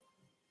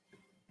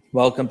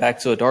Welcome back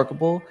to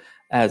Adorkable.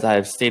 As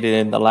I've stated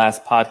in the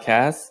last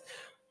podcast,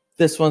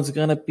 this one's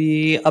going to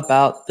be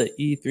about the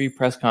E3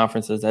 press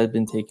conferences that have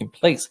been taking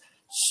place.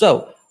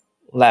 So,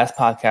 last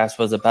podcast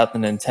was about the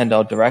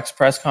Nintendo Directs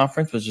press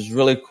conference, which is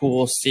really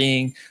cool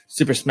seeing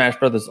Super Smash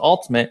Bros.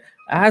 Ultimate,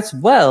 as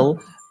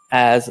well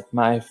as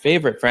my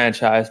favorite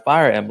franchise,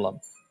 Fire Emblem.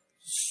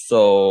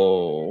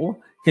 So,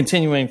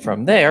 continuing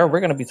from there, we're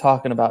going to be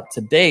talking about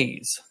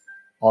today's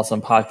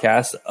awesome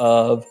podcast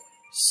of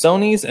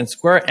Sony's and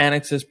Square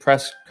Enix's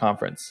press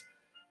conference.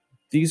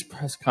 These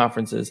press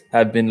conferences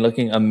have been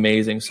looking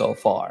amazing so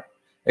far,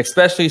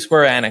 especially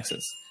Square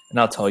Enix's. And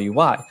I'll tell you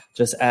why.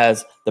 Just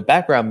as the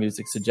background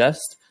music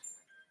suggests,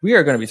 we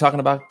are going to be talking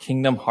about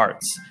Kingdom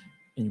Hearts.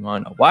 And you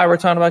want to know why we're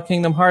talking about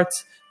Kingdom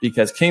Hearts?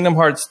 Because Kingdom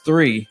Hearts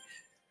 3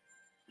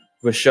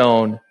 was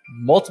shown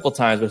multiple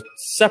times with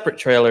separate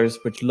trailers,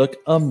 which look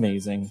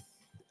amazing.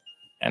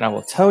 And I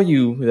will tell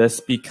you this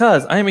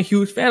because I am a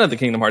huge fan of the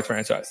Kingdom Hearts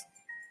franchise.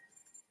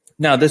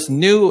 Now, this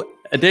new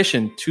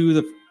addition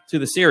to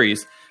the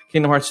series,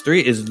 Kingdom Hearts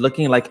 3, is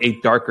looking like a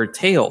darker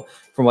tale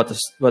from what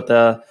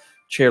the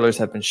trailers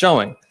have been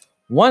showing.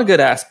 One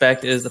good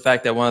aspect is the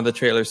fact that one of the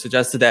trailers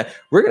suggested that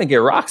we're going to get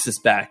Roxas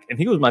back, and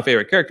he was my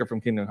favorite character from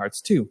Kingdom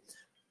Hearts 2.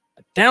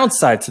 A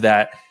downside to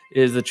that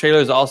is the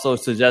trailers also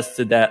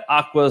suggested that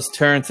Aqua's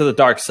turned to the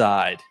dark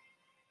side,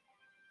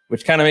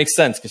 which kind of makes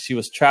sense because she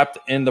was trapped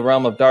in the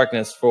realm of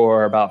darkness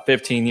for about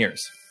 15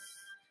 years.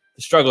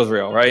 The struggle is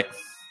real, right?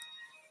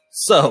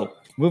 So,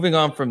 moving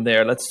on from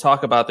there, let's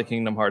talk about the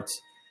Kingdom Hearts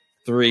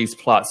 3's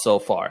plot so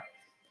far.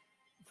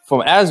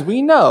 From as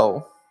we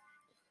know,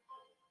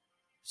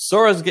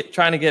 Sora's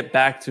trying to get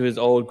back to his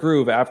old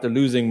groove after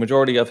losing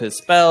majority of his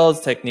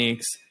spells,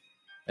 techniques,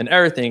 and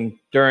everything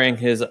during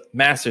his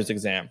master's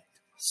exam.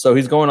 So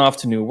he's going off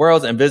to new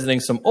worlds and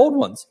visiting some old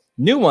ones.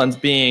 New ones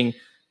being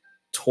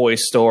Toy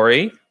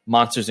Story,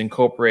 Monsters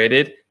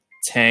Incorporated,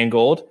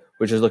 Tangled,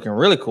 which is looking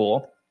really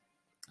cool.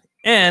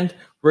 And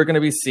we're going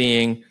to be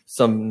seeing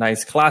some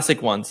nice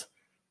classic ones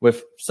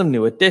with some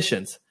new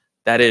additions.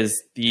 That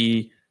is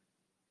the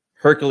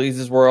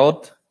Hercules'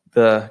 world,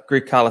 the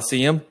Greek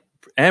Colosseum,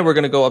 and we're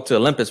going to go up to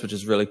Olympus, which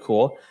is really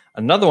cool.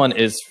 Another one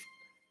is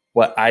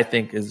what I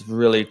think is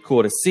really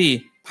cool to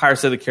see,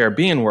 Pirates of the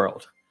Caribbean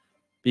world,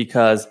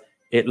 because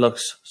it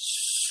looks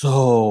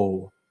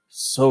so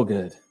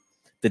good.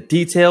 The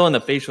detail and the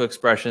facial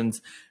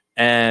expressions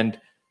and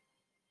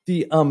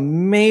the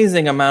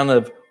amazing amount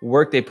of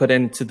work they put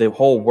into the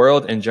whole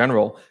world in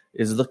general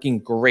is looking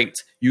great.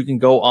 You can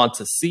go on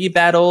to sea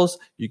battles,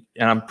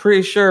 and I'm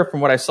pretty sure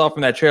from what I saw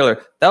from that trailer,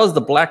 that was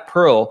the Black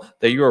Pearl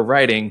that you were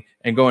riding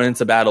and going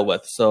into battle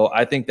with. So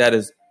I think that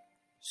is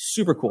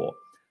super cool.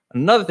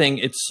 Another thing,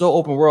 it's so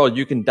open world,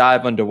 you can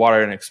dive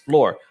underwater and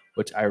explore,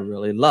 which I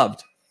really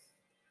loved.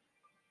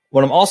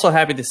 What I'm also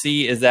happy to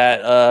see is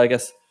that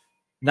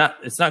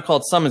it's not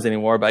called Summons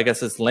anymore, but I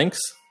guess it's Links.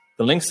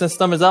 The Link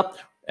system is up,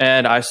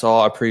 and I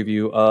saw a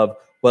preview of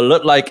what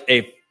looked like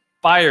a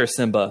fire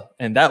Simba,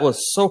 and that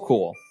was so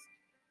cool.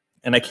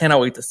 And I cannot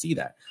wait to see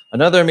that.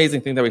 Another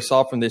amazing thing that we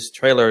saw from this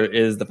trailer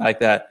is the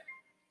fact that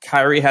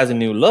Kairi has a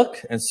new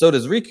look, and so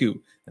does Riku.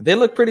 And they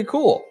look pretty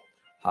cool.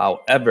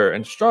 However,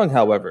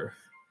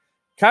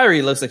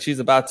 Kairi looks like she's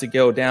about to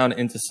go down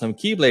into some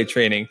Keyblade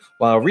training,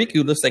 while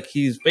Riku looks like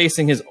he's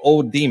facing his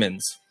old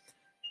demons.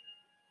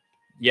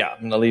 Yeah, I'm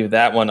going to leave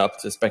that one up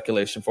to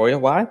speculation for you.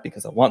 Why?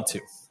 Because I want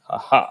to.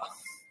 Haha.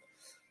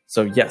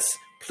 So yes,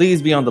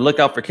 please be on the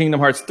lookout for Kingdom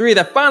Hearts 3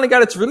 that finally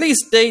got its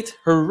release date.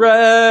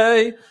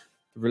 Hooray!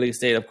 The release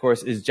date, of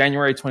course, is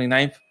January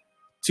 29th,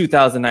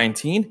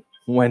 2019,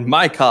 when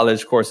my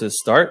college courses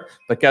start.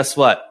 But guess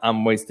what?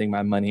 I'm wasting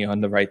my money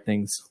on the right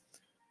things.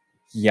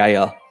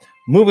 Yeah.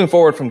 Moving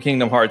forward from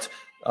Kingdom Hearts,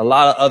 a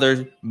lot of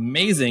other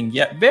amazing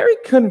yet very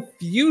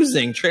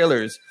confusing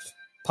trailers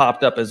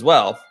popped up as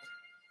well.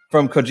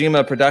 From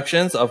Kojima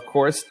Productions, of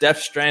course, Death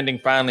Stranding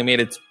finally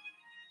made its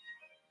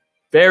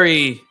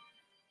very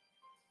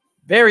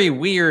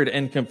weird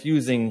and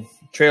confusing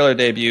trailer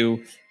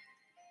debut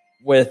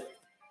with,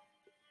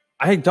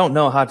 I don't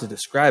know how to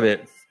describe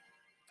it,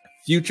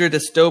 future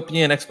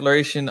dystopian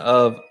exploration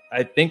of,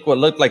 I think, what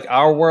looked like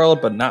our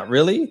world, but not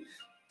really,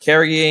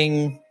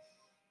 carrying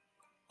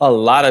a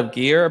lot of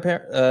gear.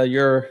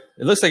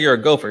 It looks like you're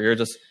a gopher. You're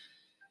just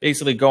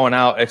basically going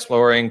out,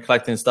 exploring,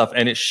 collecting stuff,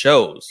 and it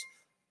shows.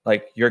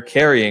 Like, you're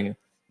carrying,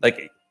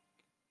 like,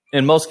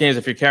 in most games,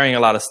 if you're carrying a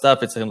lot of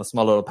stuff, it's in a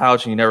small little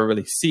pouch and you never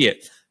really see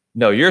it.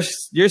 No, you're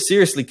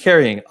seriously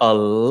carrying a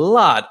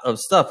lot of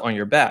stuff on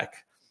your back.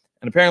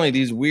 And apparently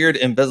these weird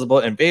invisible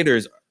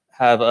invaders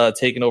have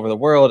taken over the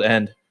world,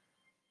 and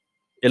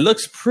it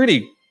looks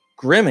pretty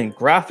grim and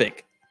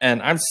graphic.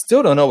 And I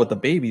still don't know what the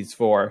baby's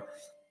for.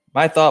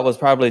 My thought was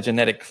probably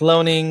genetic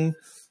cloning,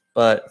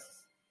 but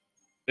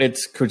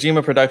it's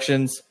Kojima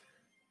Productions.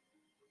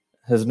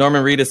 Has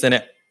Norman Reedus in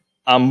it.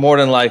 I'm more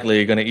than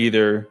likely going to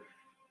either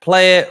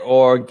play it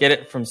or get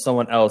it from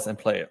someone else and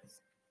play it.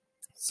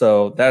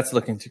 So that's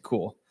looking too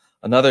cool.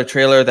 Another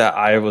trailer that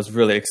I was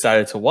really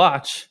excited to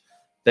watch,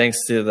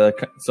 thanks to the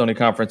Sony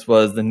conference,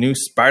 was the new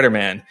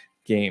Spider-Man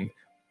game.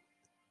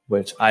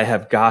 which I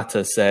have got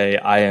to say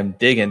I am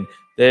digging.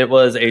 It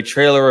was a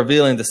trailer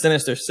revealing the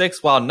Sinister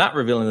Six while not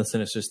revealing the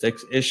Sinister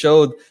Six. It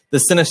showed the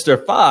Sinister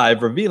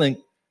Five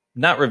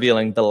not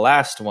revealing the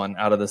last one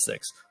out of the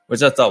six,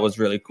 which I thought was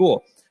really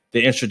cool.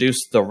 They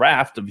introduced the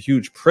Raft, a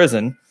huge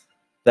prison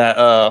that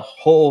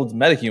holds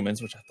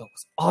metahumans, which I thought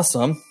was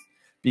awesome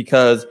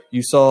because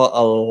you saw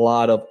a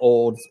lot of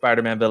old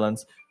Spider-Man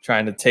villains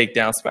trying to take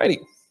down Spidey.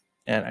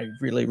 And I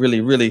really, really,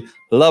 really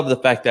love the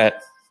fact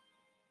that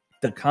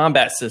the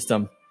combat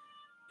system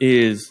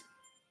is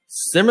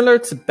similar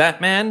to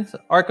Batman's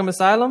Arkham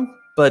Asylum,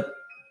 but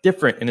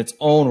different in its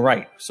own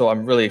right. So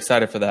I'm really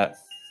excited for that.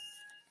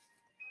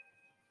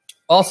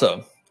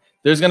 Also,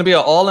 there's going to be an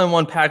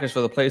all-in-one package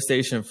for the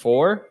PlayStation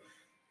 4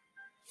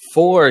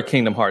 for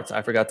Kingdom Hearts.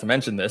 I forgot to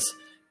mention this.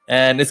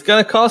 And it's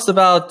going to cost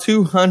about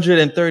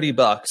 $230,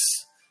 but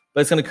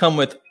it's going to come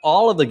with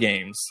all of the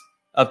games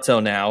up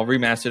till now,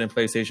 remastered in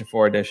PlayStation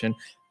 4 edition,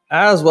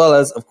 as well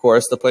as, of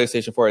course, the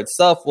PlayStation 4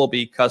 itself will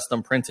be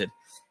custom printed.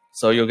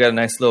 So you'll get a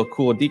nice little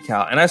cool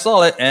decal. And I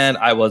saw it, and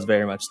I was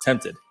very much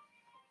tempted.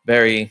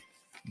 Very,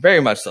 very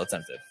much so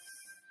tempted.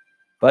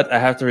 But I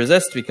have to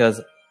resist because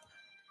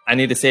I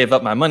need to save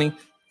up my money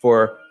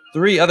for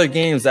 3 other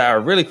games that are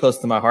really close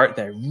to my heart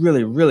that I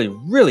really, really,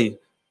 really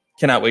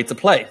cannot wait to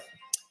play.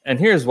 And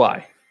here's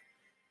why.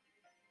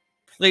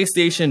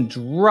 PlayStation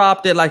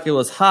dropped it like it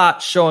was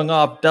hot, showing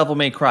off Devil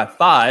May Cry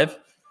 5,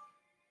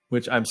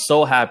 which I'm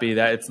so happy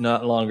that it's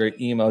no longer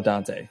Emo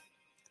Dante.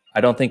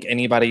 I don't think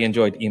anybody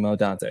enjoyed Emo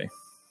Dante.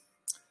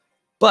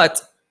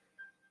 But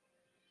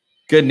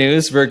good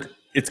news,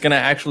 it's going to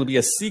actually be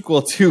a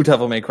sequel to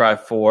Devil May Cry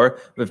 4,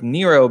 with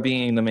Nero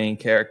being the main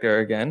character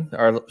again,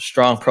 our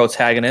strong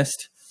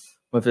protagonist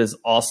with his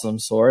awesome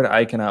sword.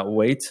 I cannot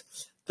wait.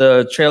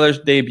 The trailers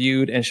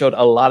debuted and showed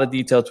a lot of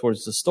detail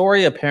towards the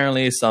story.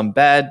 Apparently, some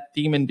bad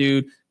demon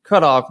dude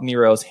cut off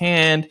Nero's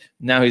hand.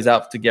 Now he's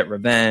out to get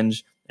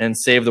revenge and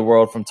save the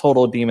world from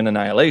total demon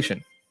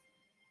annihilation.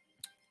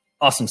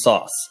 Awesome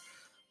sauce.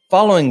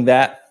 Following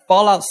that,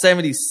 Fallout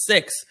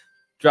 76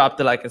 dropped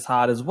it like it's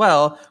hot as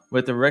well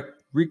with the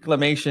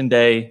Reclamation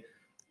Day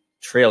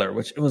trailer,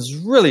 which it was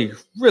really,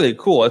 really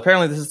cool.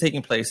 Apparently, this is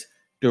taking place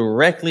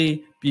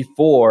directly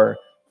before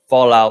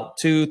Fallout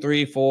 2,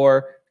 3,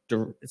 4.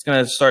 It's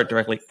going to start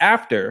directly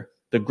after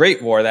the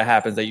Great War that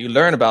happens that you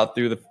learn about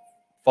through the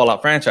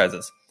Fallout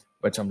franchises,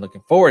 which I'm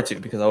looking forward to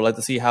because I would like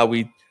to see how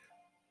we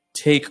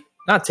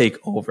not take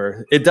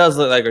over. It does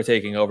look like we're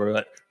taking over,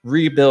 but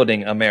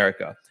rebuilding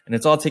America. And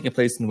it's all taking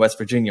place in West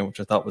Virginia, which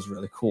I thought was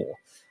really cool.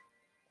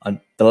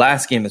 The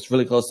last game that's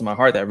really close to my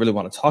heart that I really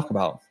want to talk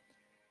about,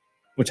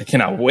 which I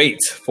cannot wait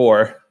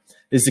for,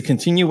 is the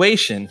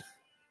continuation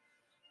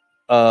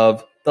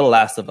of The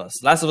Last of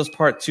Us. Last of Us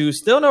Part 2,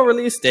 still no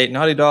release date.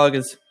 Naughty Dog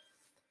is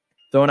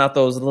throwing out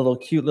those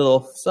cute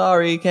little,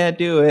 sorry, can't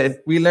do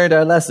it. We learned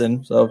our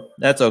lesson, so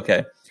that's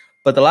okay.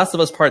 But The Last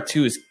of Us Part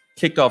 2 is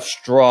kicked off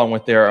strong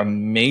with their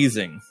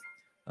amazing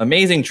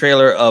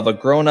trailer of a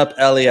grown-up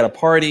Ellie at a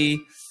party,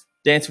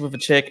 dancing with a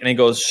chick, and it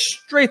goes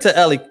straight to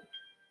Ellie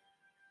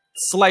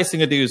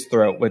slicing a dude's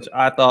throat, which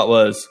I thought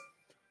was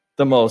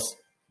the most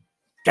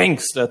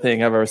gangster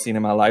thing I've ever seen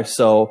in my life.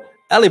 So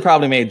Ellie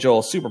probably made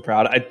Joel super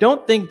proud. I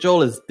don't think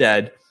Joel is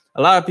dead.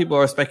 A lot of people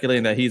are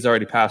speculating that he's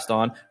already passed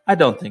on. I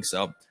don't think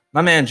so.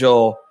 My man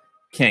Joel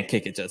can't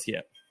kick it just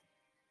yet.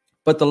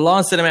 But the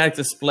long cinematic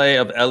display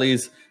of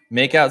Ellie's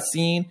makeout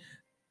scene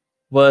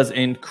was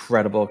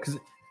incredible because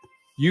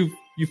you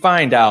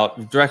find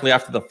out directly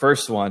after the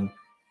first one,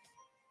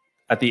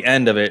 at the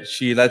end of it,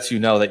 she lets you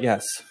know that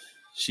yes,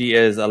 she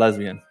is a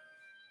lesbian.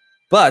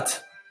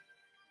 But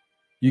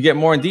you get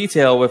more in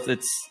detail with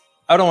its,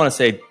 I don't want to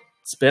say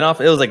spinoff,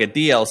 it was like a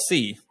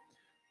DLC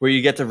where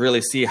you get to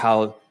really see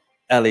how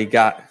Ellie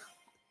got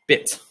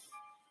bit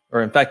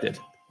or infected,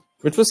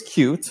 which was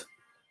cute.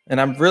 And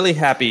I'm really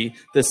happy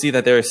to see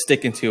that they're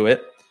sticking to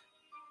it.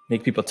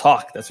 Make people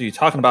talk. That's what you're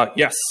talking about.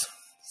 Yes.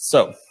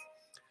 So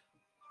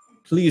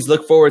please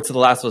look forward to The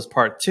Last of Us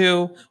Part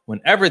 2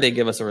 whenever they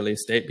give us a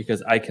release date,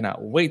 because I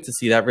cannot wait to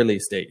see that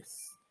release date.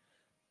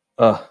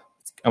 I'm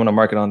going to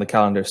mark it on the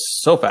calendar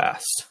so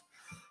fast.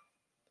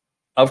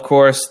 Of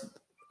course,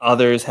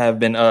 others have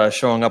been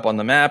showing up on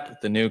the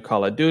map. The new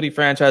Call of Duty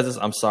franchises.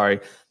 I'm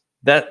sorry.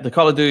 The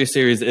Call of Duty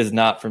series is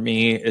not for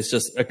me. It's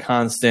just a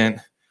constant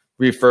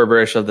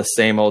refurbish of the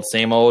same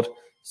old.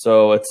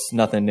 So it's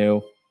nothing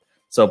new.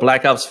 So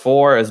Black Ops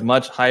 4, as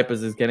much hype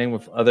as it's getting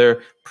with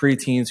other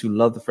preteens who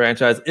love the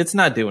franchise, it's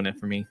not doing it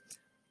for me.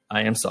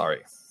 I am sorry.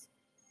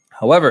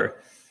 However,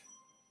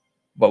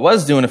 what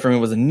was doing it for me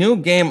was a new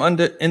game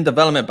in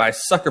development by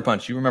Sucker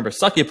Punch. You remember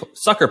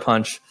Sucker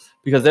Punch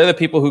because they're the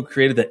people who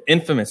created the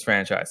infamous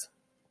franchise.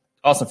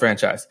 Awesome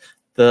franchise.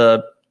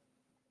 The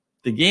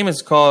game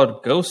is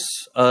called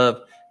Ghosts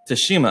of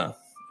Tsushima,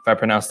 if I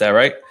pronounced that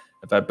right.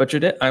 If I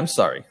butchered it, I'm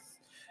sorry.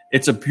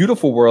 It's a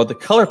beautiful world. The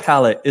color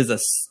palette is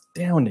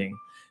astounding.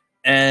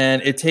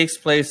 And it takes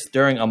place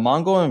during a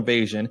Mongol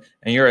invasion,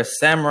 and you're a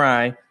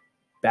samurai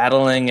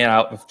battling it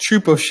out with true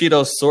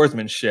Bushido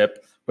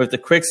swordsmanship with the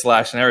quick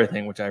slash and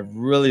everything, which I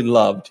really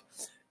loved.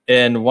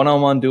 in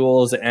one-on-one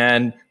duels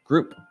and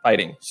group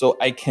fighting. So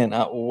I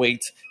cannot wait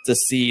to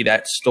see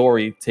that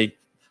story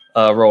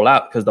roll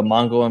out, because the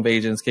Mongol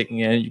invasion is kicking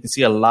in. You can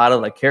see a lot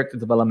of like character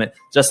development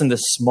just in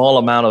this small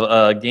amount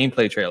of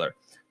gameplay trailer.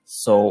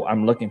 So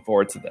I'm looking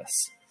forward to this.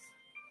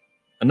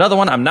 Another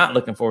one I'm not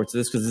looking forward to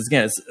this because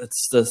again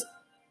it's the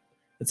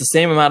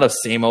same amount of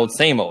same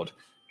old.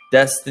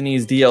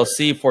 Destiny's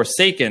DLC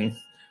Forsaken,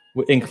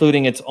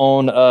 including its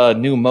own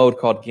new mode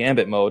called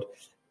Gambit mode.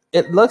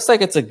 It looks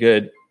like it's a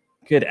good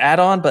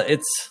add-on, but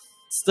it's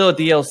still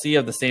DLC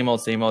of the same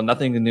old.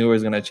 Nothing new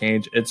is going to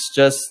change. It's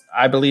just,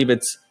 I believe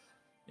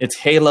it's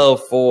Halo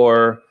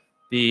for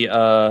the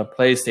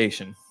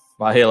PlayStation,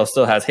 while Halo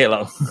still has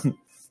Halo.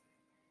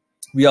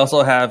 We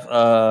also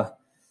have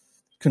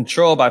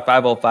Control by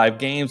 505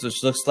 Games,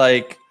 which looks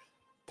like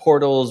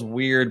Portal's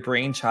weird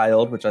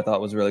brainchild, which I thought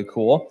was really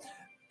cool.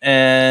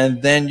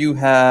 And then you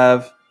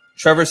have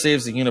Trevor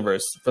Saves the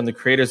Universe from the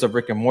creators of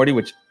Rick and Morty,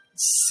 which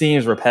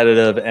seems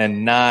repetitive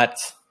and not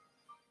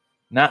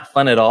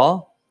fun at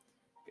all.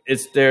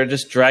 They're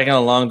just dragging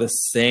along the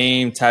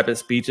same type of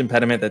speech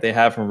impediment that they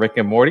have from Rick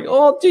and Morty.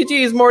 Oh,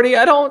 GG's, Morty.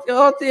 At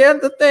the end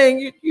of the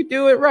thing, you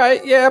do it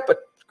right. Yeah, but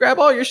grab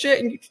all your shit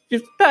and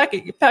you pack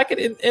it. You pack it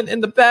in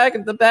the bag,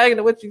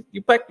 in which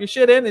you pack your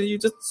shit in, and you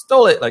just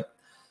stole it. Like,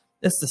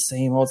 it's the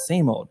same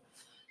old.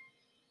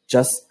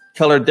 Just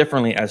colored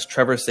differently as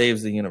Trevor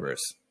Saves the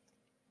Universe.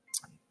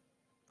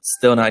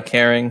 Still not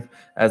caring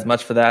as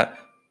much for that.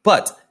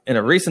 But in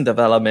a recent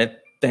development,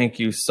 thank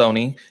you,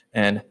 Sony,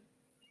 and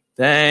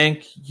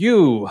thank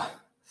you,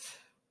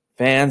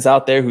 fans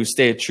out there who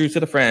stayed true to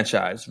the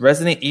franchise.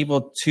 Resident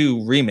Evil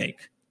 2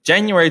 Remake,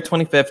 January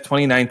 25th,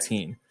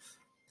 2019.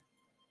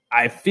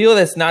 I feel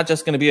it's not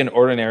just going to be an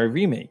ordinary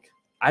remake.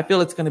 I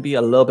feel it's going to be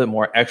a little bit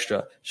more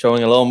extra,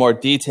 showing a little more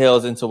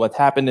details into what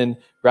happened in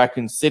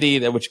Raccoon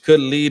City, which could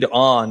lead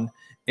on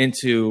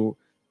into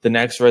the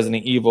next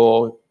Resident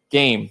Evil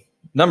game,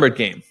 numbered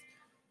game.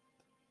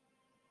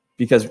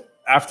 Because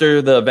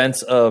after the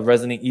events of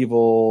Resident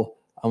Evil,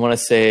 I want to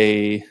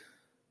say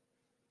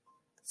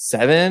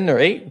 7 or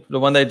 8, the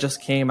one that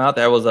just came out,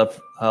 that was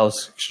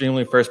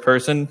extremely first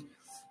person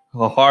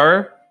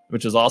horror,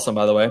 which is awesome,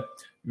 by the way.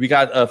 We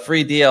got a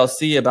free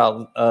DLC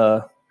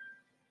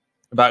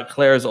about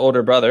Claire's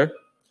older brother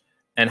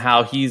and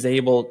how he's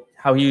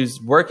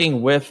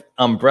working with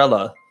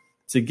Umbrella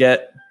to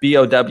get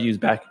BOWs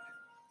back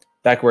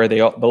where they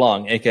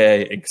belong,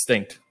 aka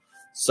extinct.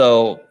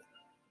 So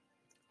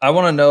I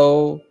want to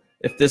know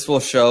if this will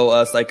show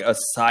us like a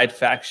side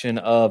faction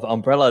of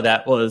Umbrella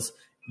that was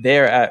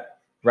there at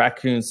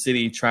Raccoon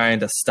City trying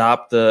to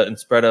stop the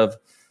spread of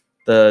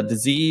the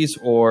disease,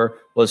 or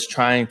was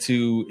trying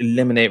to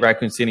eliminate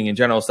Raccoon City in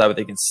general so that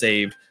they can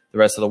save the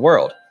rest of the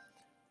world.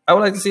 I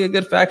would like to see a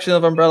good faction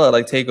of Umbrella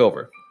like take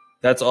over.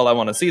 That's all I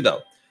want to see, though.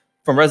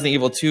 From Resident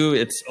Evil 2,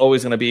 it's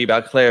always going to be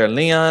about Claire and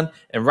Leon,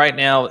 and right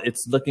now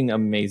it's looking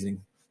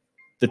amazing.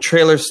 The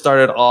trailer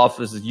started off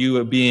as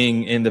you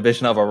being in the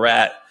vision of a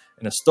rat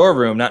in a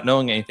storeroom, not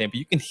knowing anything, but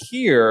you can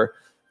hear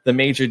the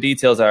major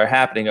details that are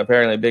happening.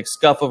 Apparently a big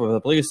scuffle where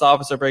the police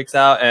officer breaks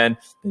out and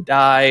they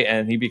die,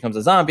 and he becomes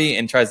a zombie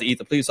and tries to eat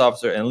the police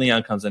officer, and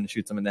Leon comes in and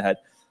shoots him in the head,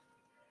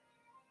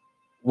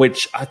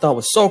 which I thought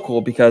was so cool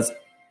because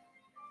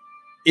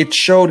it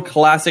showed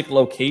classic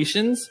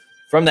locations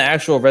from the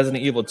actual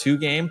Resident Evil 2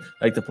 game,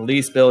 like the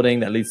police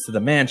building that leads to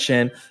the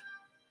mansion,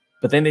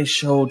 but then they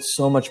showed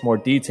so much more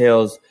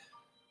details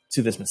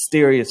to this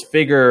mysterious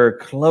figure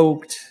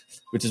cloaked,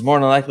 which is more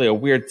than likely a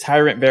weird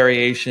tyrant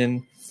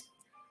variation.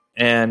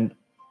 And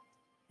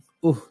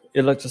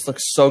it just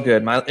looks so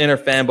good. My inner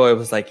fanboy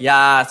was like,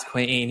 yes,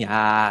 Queen,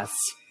 yes.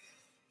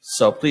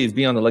 So please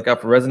be on the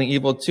lookout for Resident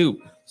Evil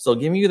 2. So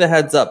giving you the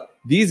heads up,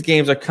 these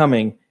games are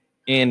coming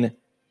in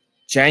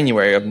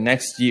January of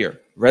next year.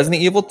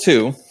 Resident Evil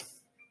 2,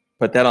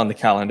 put that on the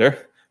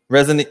calendar.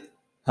 Resident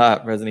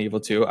Evil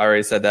 2, I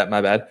already said that,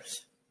 my bad.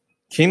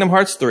 Kingdom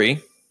Hearts 3,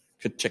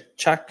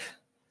 check.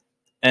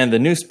 And the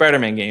new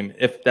Spider-Man game,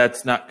 if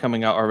that's not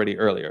coming out already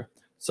earlier.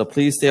 So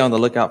please stay on the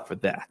lookout for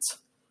that.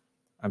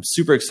 I'm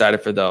super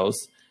excited for those.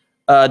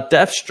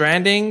 Death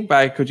Stranding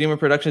by Kojima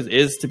Productions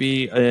is to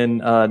be in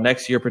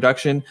next year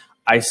production.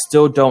 I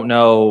still don't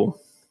know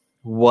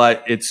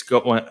what it's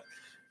going.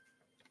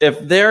 If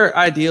their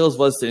ideals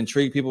was to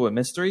intrigue people with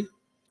mystery,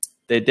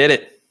 they did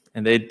it,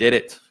 and they did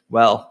it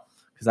well.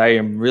 Because I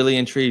am really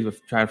intrigued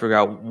with trying to figure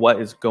out what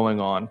is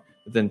going on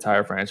with the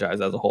entire franchise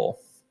as a whole.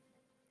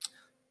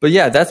 But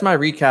yeah, that's my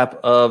recap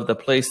of the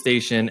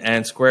PlayStation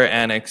and Square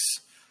Enix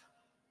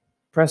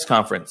press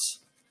conference,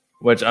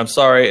 which I'm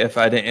sorry if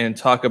I didn't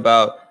talk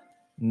about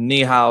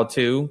Nihao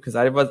 2, because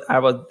I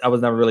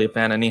was never really a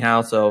fan of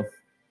Nihao, so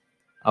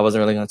I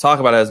wasn't really going to talk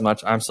about it as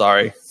much. I'm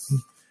sorry.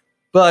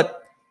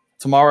 But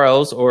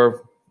tomorrow's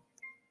or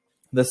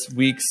this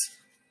week's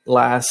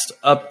last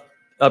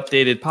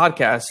updated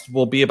podcast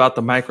will be about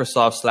the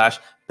Microsoft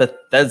 /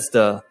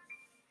 Bethesda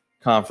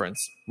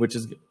conference, which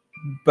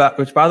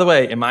by the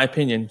way, in my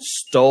opinion,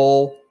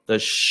 stole the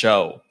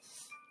show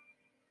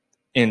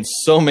in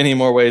so many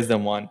more ways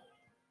than one.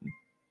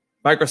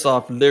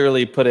 Microsoft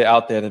literally put it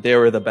out there that they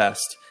were the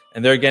best,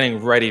 and they're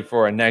getting ready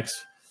for a next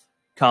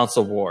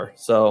console war.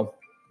 So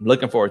I'm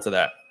looking forward to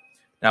that.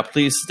 Now,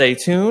 please stay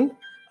tuned.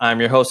 I'm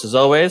your host, as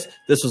always.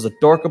 This was a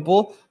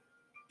Dorkable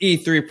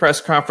E3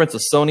 press conference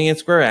of Sony and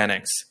Square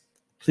Enix.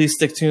 Please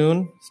stay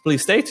tuned.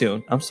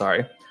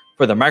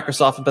 For the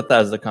Microsoft and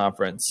Bethesda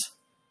conference.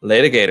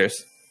 Later, Gators.